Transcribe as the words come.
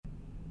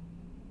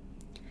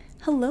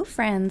Hello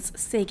friends,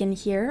 Sagan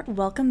here.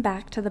 Welcome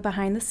back to the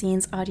behind the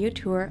scenes audio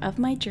tour of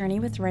my journey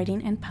with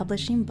writing and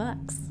publishing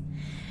books.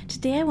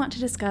 Today I want to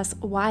discuss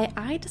why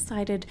I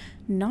decided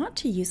not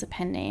to use a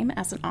pen name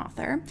as an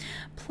author,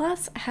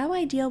 plus how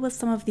I deal with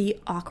some of the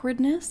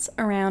awkwardness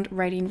around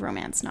writing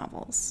romance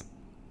novels.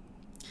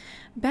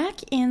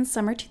 Back in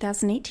summer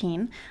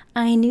 2018,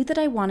 I knew that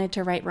I wanted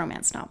to write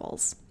romance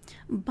novels.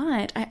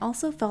 But I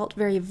also felt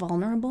very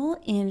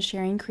vulnerable in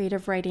sharing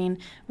creative writing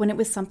when it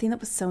was something that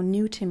was so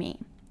new to me.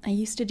 I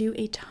used to do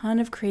a ton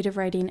of creative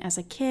writing as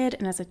a kid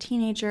and as a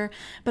teenager,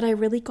 but I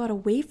really got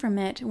away from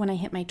it when I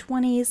hit my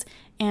 20s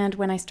and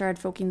when I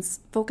started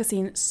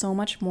focusing so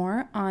much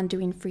more on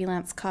doing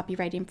freelance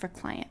copywriting for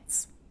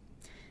clients.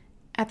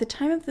 At the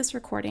time of this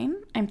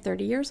recording, I'm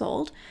 30 years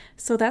old,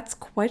 so that's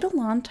quite a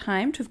long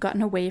time to have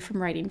gotten away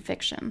from writing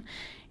fiction.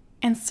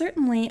 And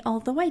certainly,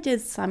 although I did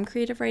some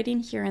creative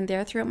writing here and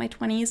there throughout my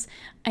 20s,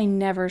 I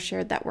never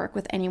shared that work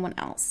with anyone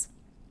else.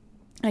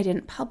 I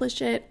didn't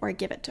publish it or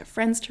give it to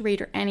friends to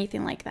read or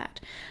anything like that.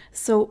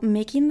 So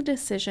making the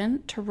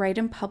decision to write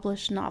and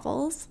publish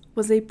novels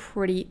was a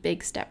pretty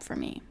big step for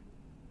me.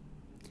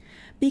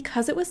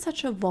 Because it was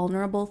such a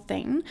vulnerable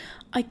thing,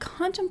 I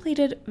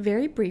contemplated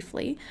very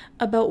briefly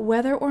about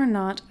whether or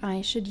not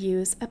I should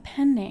use a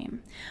pen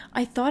name.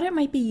 I thought it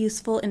might be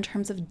useful in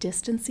terms of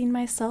distancing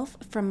myself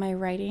from my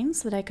writing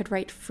so that I could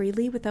write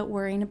freely without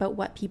worrying about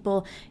what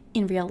people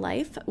in real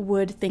life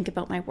would think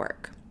about my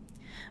work.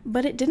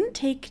 But it didn't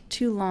take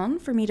too long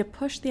for me to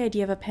push the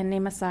idea of a pen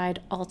name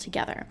aside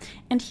altogether,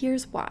 and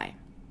here's why.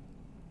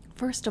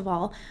 First of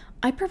all,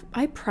 I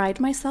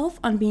pride myself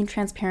on being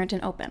transparent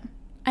and open.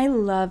 I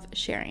love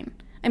sharing.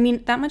 I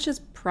mean, that much is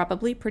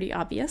probably pretty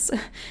obvious,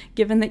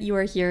 given that you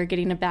are here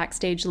getting a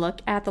backstage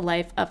look at the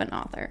life of an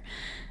author.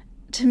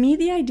 To me,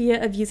 the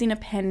idea of using a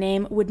pen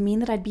name would mean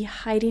that I'd be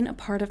hiding a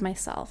part of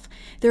myself.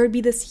 There would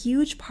be this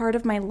huge part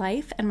of my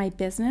life and my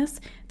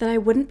business that I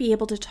wouldn't be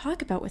able to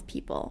talk about with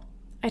people.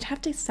 I'd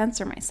have to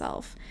censor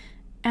myself,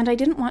 and I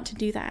didn't want to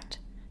do that.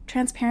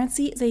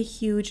 Transparency is a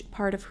huge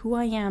part of who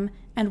I am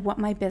and what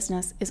my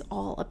business is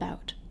all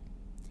about.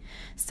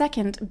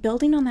 Second,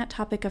 building on that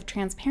topic of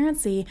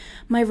transparency,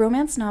 my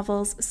romance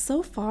novels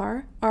so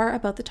far are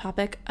about the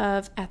topic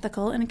of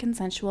ethical and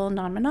consensual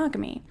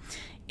non-monogamy.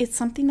 It's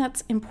something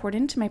that's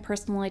important to my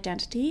personal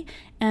identity,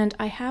 and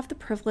I have the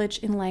privilege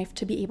in life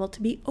to be able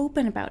to be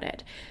open about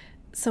it.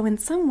 So in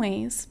some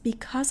ways,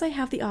 because I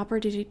have the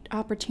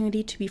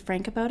opportunity to be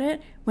frank about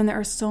it when there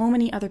are so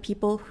many other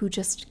people who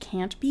just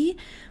can't be,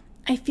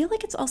 I feel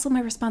like it's also my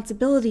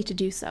responsibility to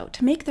do so,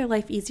 to make their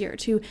life easier,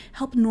 to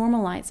help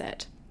normalize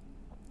it.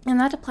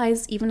 And that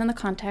applies even in the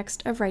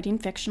context of writing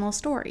fictional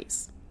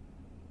stories.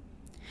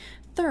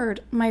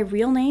 Third, my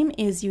real name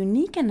is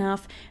unique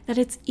enough that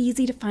it's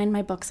easy to find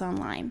my books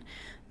online.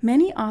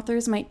 Many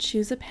authors might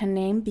choose a pen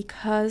name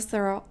because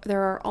there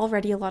are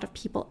already a lot of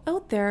people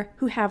out there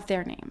who have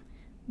their name.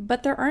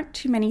 But there aren't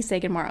too many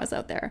Sagan Morrows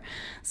out there.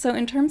 So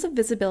in terms of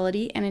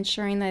visibility and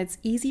ensuring that it's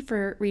easy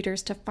for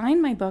readers to find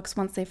my books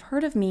once they've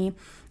heard of me,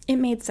 it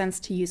made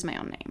sense to use my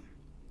own name.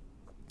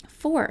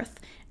 Fourth,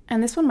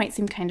 and this one might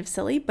seem kind of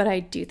silly, but I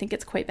do think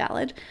it's quite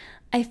valid,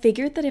 I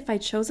figured that if I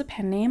chose a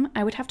pen name,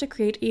 I would have to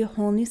create a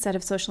whole new set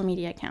of social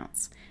media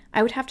accounts.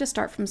 I would have to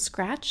start from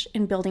scratch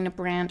in building a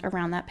brand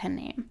around that pen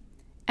name.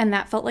 And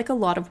that felt like a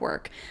lot of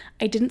work.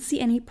 I didn't see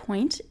any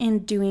point in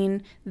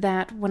doing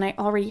that when I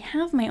already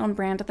have my own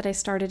brand that I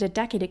started a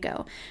decade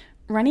ago.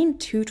 Running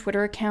 2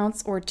 Twitter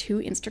accounts or 2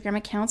 Instagram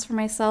accounts for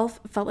myself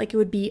felt like it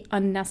would be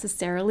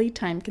unnecessarily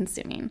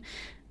time-consuming.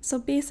 So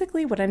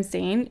basically what I'm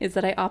saying is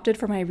that I opted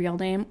for my real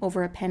name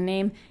over a pen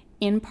name,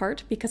 in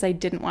part because I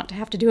didn't want to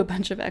have to do a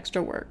bunch of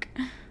extra work.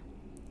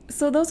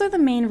 So those are the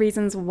main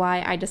reasons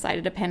why I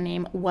decided a pen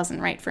name wasn't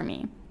right for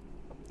me.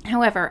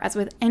 However, as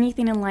with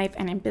anything in life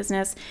and in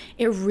business,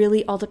 it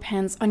really all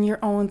depends on your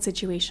own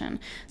situation.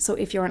 So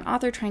if you're an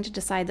author trying to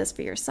decide this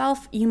for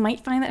yourself, you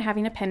might find that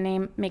having a pen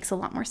name makes a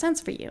lot more sense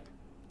for you.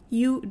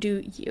 You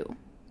do you.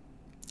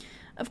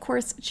 Of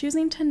course,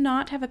 choosing to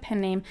not have a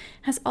pen name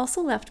has also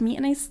left me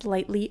in a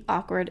slightly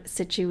awkward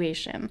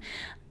situation.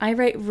 I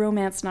write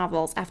romance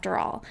novels after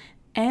all,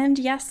 and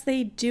yes,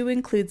 they do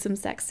include some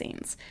sex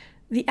scenes.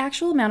 The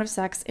actual amount of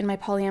sex in my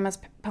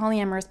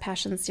Polyamorous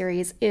Passion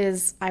series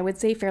is, I would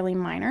say, fairly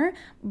minor,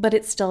 but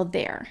it's still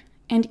there.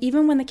 And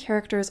even when the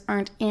characters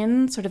aren't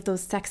in sort of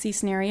those sexy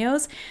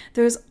scenarios,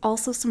 there's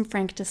also some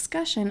frank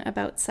discussion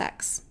about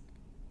sex.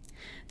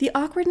 The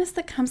awkwardness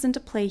that comes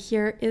into play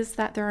here is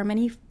that there are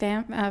many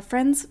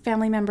friends,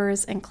 family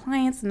members, and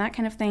clients and that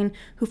kind of thing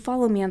who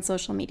follow me on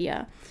social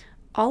media,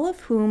 all of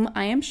whom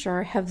I am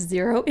sure have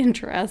zero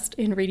interest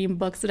in reading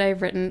books that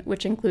I've written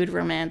which include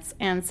romance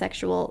and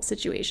sexual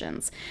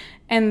situations.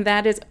 And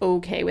that is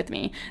okay with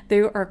me.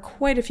 There are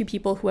quite a few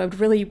people who I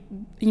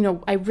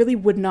really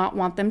would not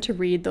want them to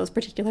read those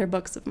particular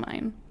books of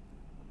mine.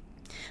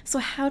 So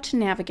how to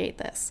navigate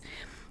this?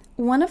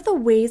 One of the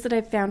ways that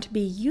I've found to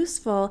be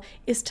useful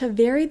is to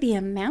vary the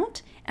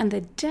amount and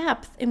the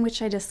depth in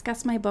which I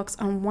discuss my books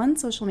on one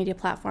social media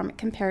platform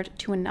compared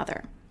to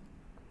another.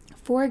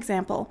 For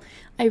example,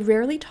 I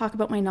rarely talk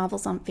about my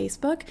novels on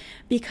Facebook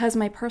because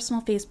my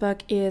personal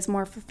Facebook is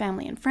more for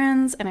family and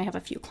friends, and I have a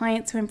few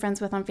clients who I'm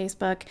friends with on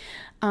Facebook.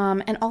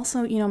 And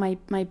also,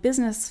 my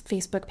business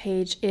Facebook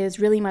page is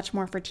really much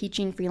more for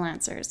teaching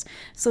freelancers.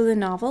 So the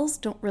novels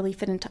don't really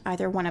fit into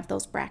either one of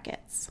those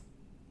brackets.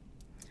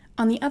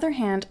 On the other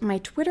hand, my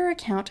Twitter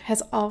account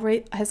has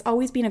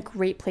always been a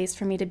great place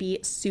for me to be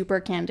super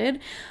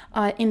candid,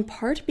 in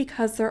part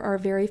because there are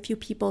very few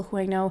people who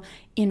I know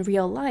in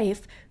real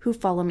life who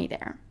follow me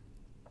there.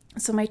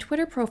 So my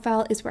Twitter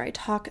profile is where I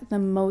talk the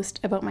most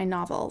about my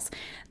novels.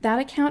 That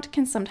account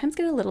can sometimes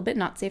get a little bit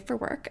not safe for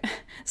work.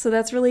 So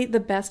that's really the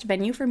best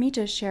venue for me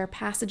to share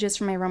passages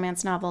from my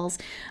romance novels,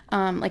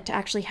 like to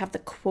actually have the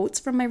quotes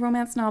from my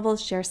romance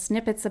novels, share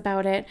snippets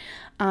about it,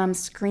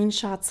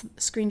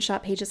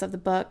 screenshot pages of the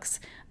books,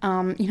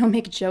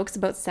 make jokes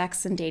about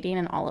sex and dating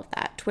and all of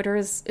that. Twitter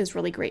is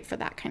really great for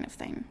that kind of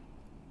thing.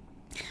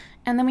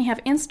 And then we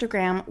have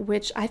Instagram,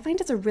 which I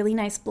find is a really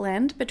nice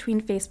blend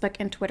between Facebook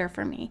and Twitter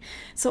for me.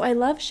 So I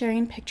love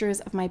sharing pictures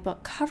of my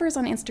book covers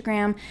on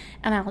Instagram,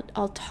 and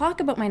I'll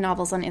talk about my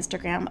novels on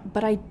Instagram,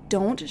 but I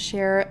don't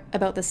share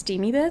about the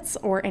steamy bits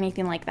or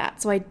anything like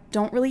that. So I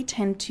don't really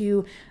tend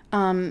to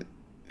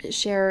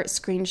share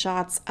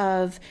screenshots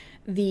of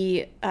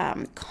the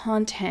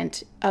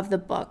content of the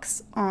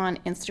books on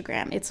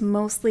Instagram. It's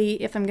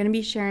mostly, if I'm going to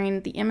be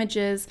sharing the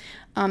images,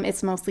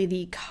 it's mostly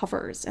the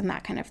covers and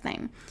that kind of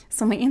thing.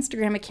 So my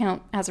Instagram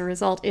account, as a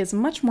result, is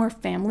much more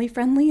family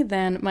friendly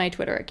than my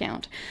Twitter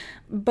account.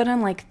 But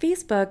unlike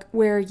Facebook,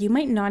 where you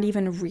might not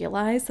even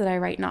realize that I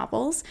write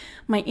novels,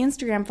 my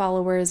Instagram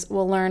followers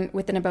will learn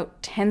within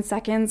about 10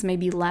 seconds,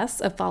 maybe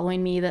less, of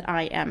following me that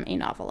I am a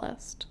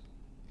novelist.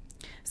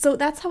 So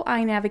that's how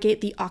I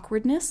navigate the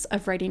awkwardness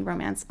of writing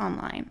romance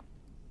online.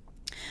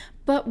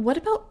 But what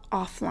about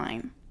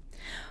offline?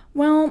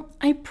 Well,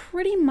 I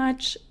pretty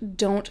much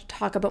don't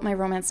talk about my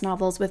romance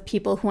novels with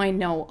people who I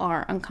know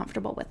are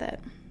uncomfortable with it.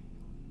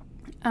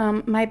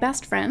 My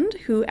best friend,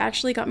 who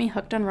actually got me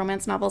hooked on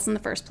romance novels in the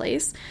first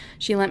place,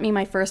 she lent me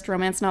my first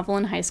romance novel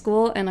in high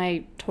school, and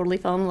I totally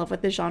fell in love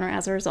with the genre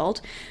as a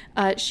result.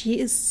 She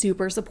is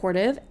super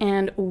supportive,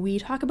 and we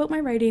talk about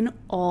my writing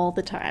all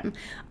the time.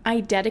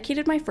 I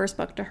dedicated my first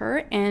book to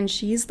her, and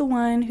she's the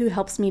one who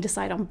helps me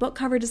decide on book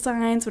cover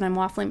designs when I'm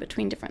waffling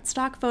between different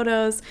stock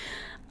photos.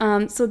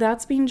 So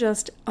that's been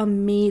just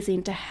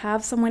amazing to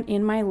have someone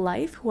in my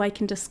life who I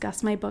can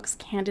discuss my books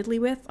candidly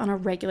with on a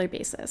regular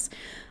basis.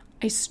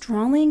 I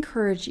strongly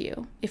encourage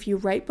you, if you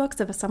write books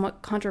of a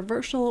somewhat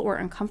controversial or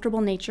uncomfortable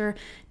nature,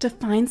 to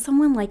find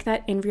someone like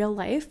that in real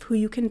life who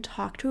you can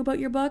talk to about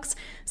your books,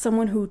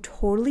 someone who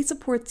totally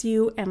supports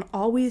you and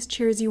always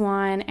cheers you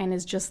on and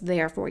is just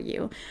there for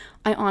you.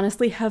 I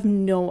honestly have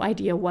no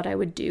idea what I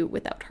would do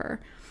without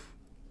her.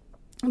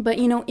 But,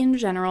 in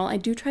general, I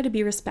do try to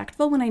be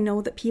respectful when I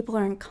know that people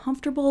are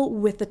uncomfortable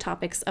with the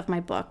topics of my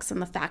books and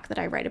the fact that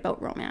I write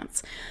about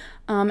romance.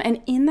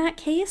 And in that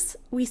case,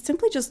 we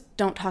simply just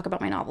don't talk about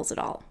my novels at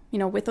all.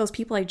 With those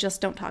people, I just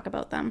don't talk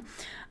about them.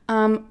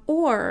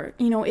 Or,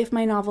 if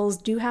my novels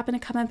do happen to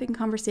come up in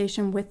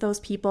conversation with those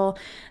people,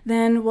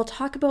 then we'll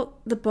talk about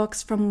the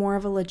books from more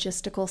of a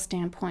logistical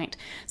standpoint.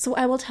 So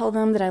I will tell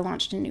them that I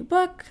launched a new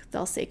book,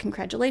 they'll say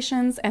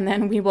congratulations, and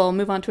then we will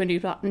move on to a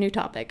new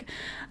topic.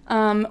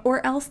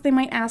 Or else they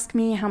might ask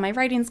me how my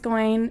writing's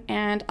going,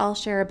 and I'll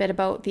share a bit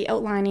about the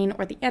outlining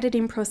or the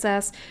editing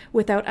process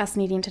without us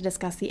needing to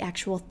discuss the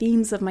actual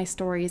themes of my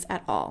stories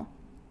at all.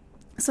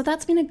 So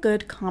that's been a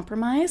good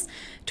compromise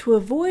to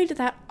avoid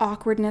that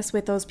awkwardness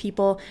with those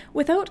people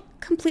without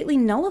completely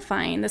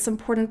nullifying this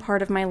important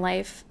part of my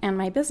life and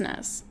my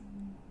business.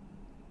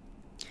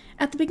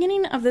 At the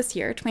beginning of this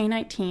year,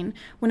 2019,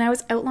 when I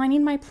was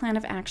outlining my plan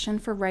of action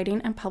for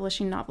writing and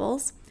publishing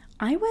novels,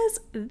 I was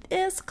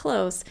this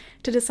close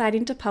to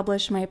deciding to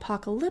publish my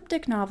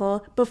apocalyptic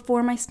novel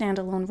before my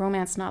standalone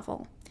romance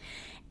novel.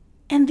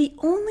 And the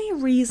only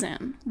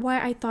reason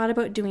why I thought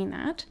about doing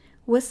that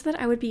was so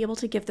that I would be able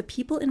to give the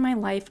people in my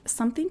life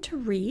something to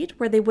read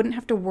where they wouldn't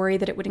have to worry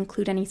that it would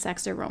include any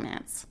sex or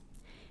romance.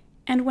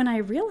 And when I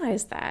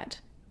realized that,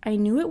 I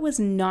knew it was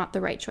not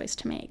the right choice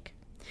to make.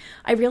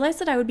 I realized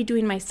that I would be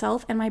doing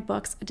myself and my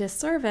books a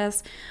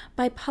disservice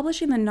by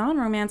publishing the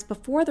non-romance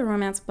before the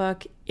romance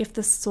book if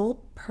the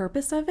sole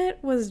purpose of it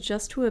was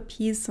just to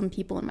appease some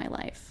people in my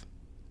life.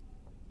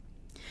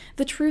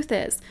 The truth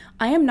is,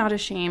 I am not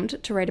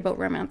ashamed to write about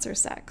romance or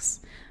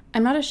sex.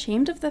 I'm not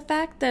ashamed of the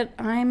fact that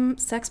I'm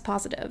sex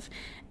positive.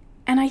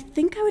 And I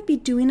think I would be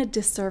doing a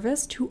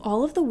disservice to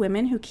all of the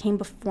women who came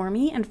before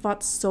me and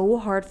fought so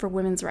hard for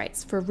women's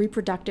rights, for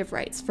reproductive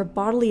rights, for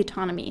bodily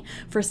autonomy,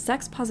 for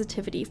sex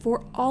positivity,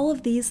 for all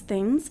of these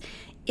things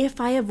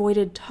if I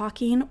avoided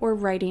talking or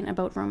writing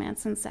about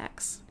romance and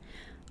sex.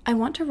 I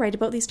want to write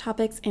about these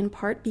topics in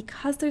part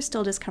because there's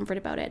still discomfort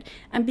about it,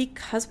 and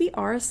because we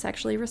are a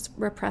sexually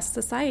repressed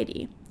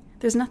society.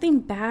 There's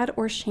nothing bad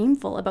or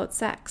shameful about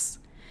sex.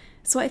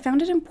 So I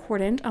found it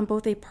important on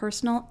both a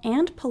personal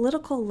and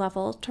political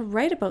level to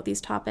write about these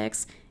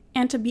topics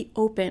and to be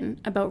open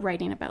about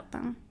writing about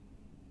them.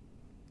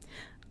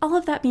 All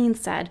of that being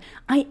said,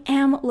 I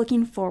am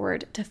looking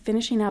forward to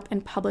finishing up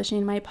and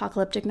publishing my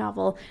apocalyptic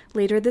novel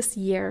later this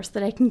year so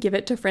that I can give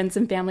it to friends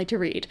and family to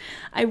read.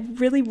 I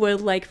really would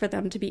like for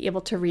them to be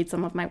able to read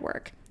some of my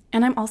work.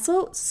 And I'm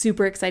also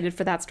super excited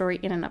for that story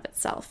in and of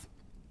itself.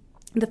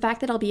 The fact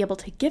that I'll be able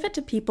to give it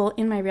to people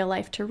in my real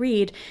life to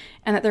read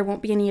and that there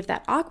won't be any of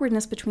that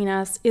awkwardness between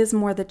us is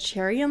more the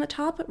cherry on the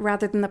top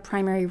rather than the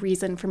primary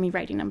reason for me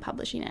writing and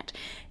publishing it.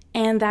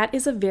 And that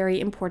is a very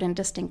important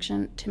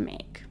distinction to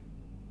make.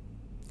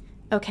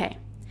 Okay,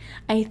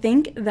 I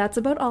think that's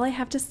about all I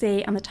have to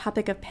say on the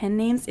topic of pen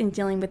names in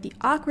dealing with the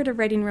awkward of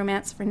writing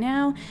romance for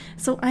now,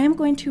 so I am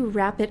going to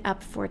wrap it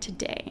up for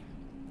today.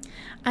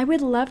 I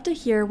would love to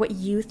hear what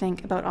you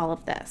think about all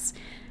of this.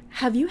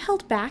 Have you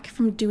held back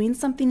from doing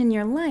something in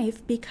your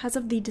life because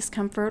of the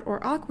discomfort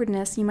or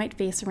awkwardness you might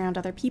face around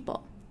other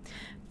people?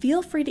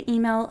 Feel free to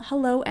email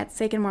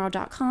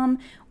hello@saganmorrow.com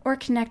or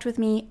connect with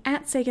me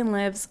at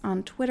SaganLives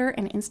on Twitter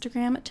and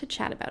Instagram to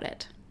chat about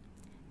it.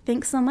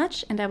 Thanks so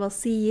much, and I will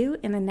see you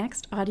in the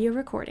next audio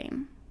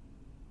recording.